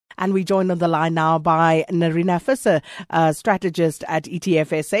And we joined on the line now by Nerina Visser, strategist at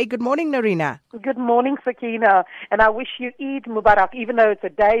ETF SA. Good morning, Nerina. Good morning, Sakina. And I wish you Eid Mubarak, even though it's a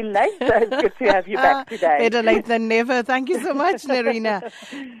day late. So it's good to have you back today. Better late than never. Thank you so much, Nerina.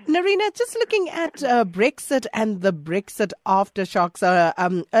 Nerina, just looking at Brexit and the Brexit aftershocks.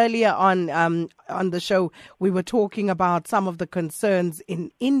 Earlier on the show, we were talking about some of the concerns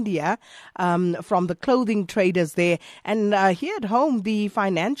in India from the clothing traders there. And here at home, the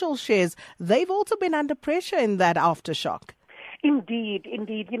financial shares, they've also been under pressure in that aftershock. Indeed.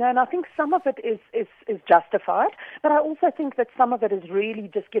 And I think some of it is justified, but I also think that some of it is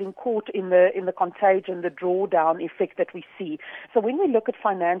really just getting caught in the contagion, the drawdown effect that we see. So when we look at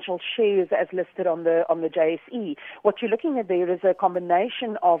financial shares as listed on the JSE, what you're looking at there is a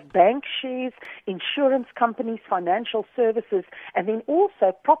combination of bank shares, insurance companies, financial services, and then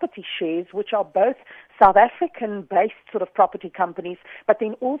also property shares, which are both South African-based sort of property companies, but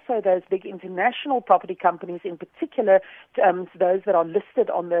then also those big international property companies, in particular those that are listed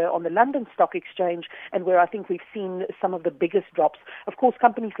on the London Stock Exchange, and where I think we've seen some of the biggest drops. Of course,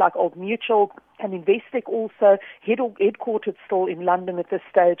 companies like Old Mutual and Investec also headquartered still in London at this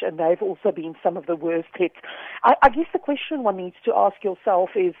stage, and they've also been some of the worst hit. I guess the question one needs to ask yourself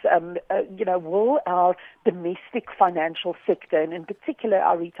is, will our domestic financial sector, and in particular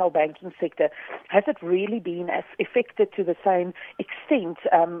our retail banking sector, has it really been as affected to the same extent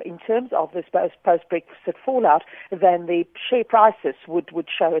in terms of this post-Brexit fallout than the share prices would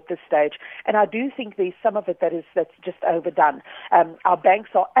show at this stage? And I do think there's some of it that's just overdone. Our banks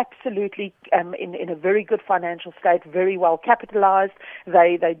are absolutely in a very good financial state, very well capitalized.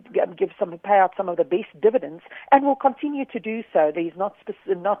 They pay out some of the best dividends and will continue to do so. There's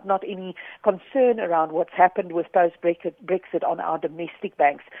not any concern around what's happened with post-Brexit on our domestic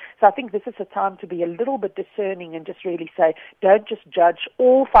banks. So I think this is a time to be a little bit discerning and just really say, don't just judge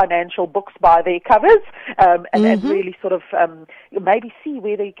all financial books by their covers, and really sort of maybe see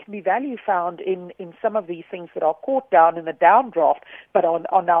where there can be value found in some of these things that are caught down in the downdraft, but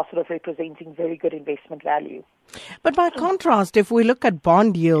are now sort of representing very good investment value. But by contrast, if we look at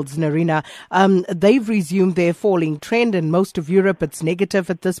bond yields, Nerina, they've resumed their falling trend. In most of Europe, it's negative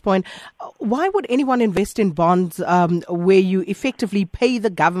at this point. Why would anyone invest in bonds where you effectively pay the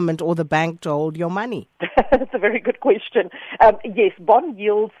government or the bank to hold your money? That's a very good question. Yes, bond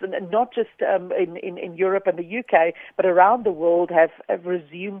yields, not just in Europe and the UK, but around the world have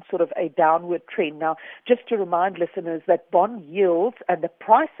resumed sort of a downward trend. Now, just to remind listeners that bond yields and the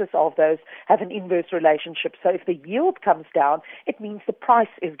prices of those have an inverse relationship. So if the yield comes down, it means the price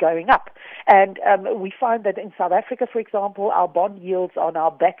is going up. And we find that in South Africa, for example, our bond yields are now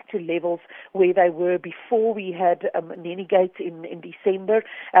back to levels where they were before we had Nenegate in December.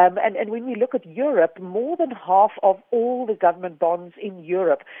 And when we look at Europe, more than half of all the government bonds in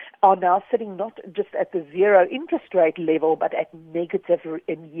Europe are now sitting not just at the zero interest rate level, but at negative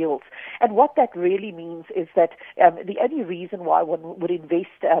in yields. And what that really means is that the only reason why one would invest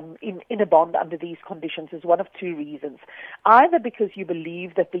in a bond under these conditions is one of two reasons. Either because you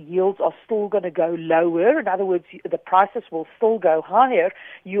believe that the yields are still going to go lower, in other words, the prices will still go higher,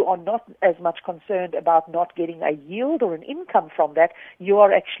 you are not as much concerned about not getting a yield or an income from that, you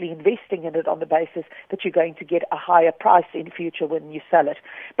are actually investing in it on the basis that you're going to get a higher price in future when you sell it.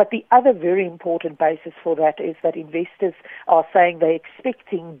 But the other very important basis for that is that investors are saying they're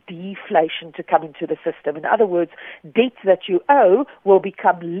expecting deflation to come into the system. In other words, debt that you owe will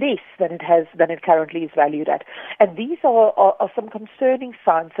become less than it currently is valued at. And these are some concerning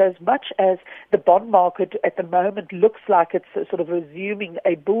signs. So as much as the bond market at the moment looks like it's sort of resuming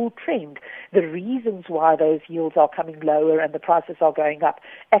a bull trend, the reasons why those yields are coming lower and the prices are going up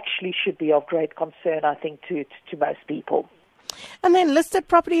actually should be of great concern, I think, to most people. And then listed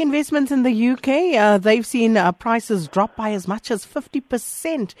property investments in the UK, they've seen prices drop by as much as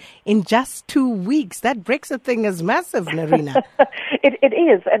 50% in just 2 weeks. That Brexit thing is massive, Nerina. It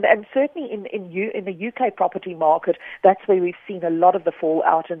is, and certainly in the UK property market, that's where we've seen a lot of the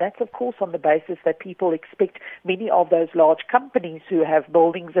fallout, and that's of course on the basis that people expect many of those large companies who have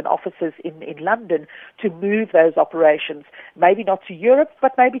buildings and offices in London to move those operations, maybe not to Europe,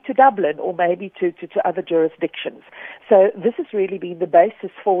 but maybe to Dublin or maybe to other jurisdictions. So this has really been the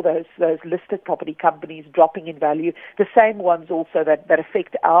basis for those listed property companies dropping in value, the same ones also that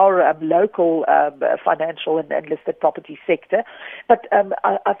affect our local financial and listed property sector. But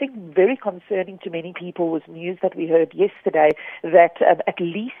I think very concerning to many people was news that we heard yesterday that at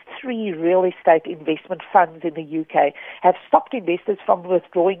least 3 real estate investment funds in the UK have stopped investors from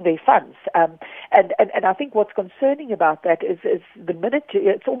withdrawing their funds. And I think what's concerning about that is the minute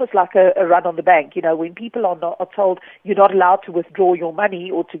it's almost like a run on the bank. You know, when people are told you're not allowed to withdraw your money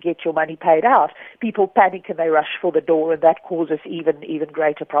or to get your money paid out, people panic and they rush for the door, and that causes even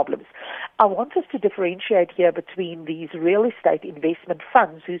greater problems. I want us to differentiate here between these real estate investment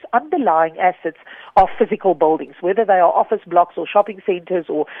funds whose underlying assets are physical buildings, whether they are office blocks or shopping centres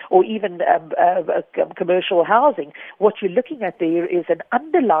or even commercial housing. What you're looking at there is an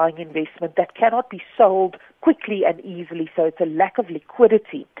underlying investment that cannot be sold quickly and easily, so it's a lack of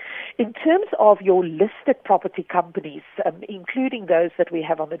liquidity. In terms of your listed property companies, including those that we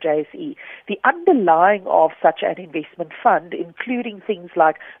have on the JSE, the underlying of such an investment fund, including things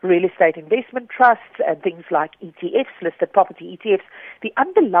like real estate investment trusts and things like ETFs, listed property ETFs, the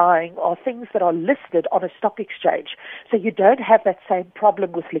underlying are things that are listed on a stock exchange. So you don't have that same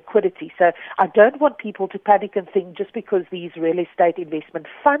problem with liquidity. So I don't want people to panic and think just because these real estate investment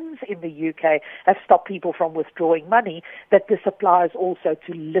funds in the UK have stopped people from withdrawing money, that this applies also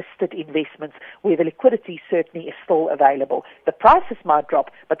to listed investments where the liquidity certainly is still available. The prices might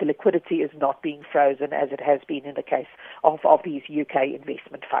drop, but the liquidity is not being frozen as it has been in the case of these UK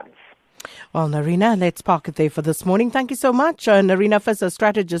investment funds. Well, Nerina, let's park it there for this morning. Thank you so much. Nerina Visser,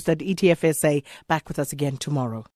 strategist at ETFSA, back with us again tomorrow.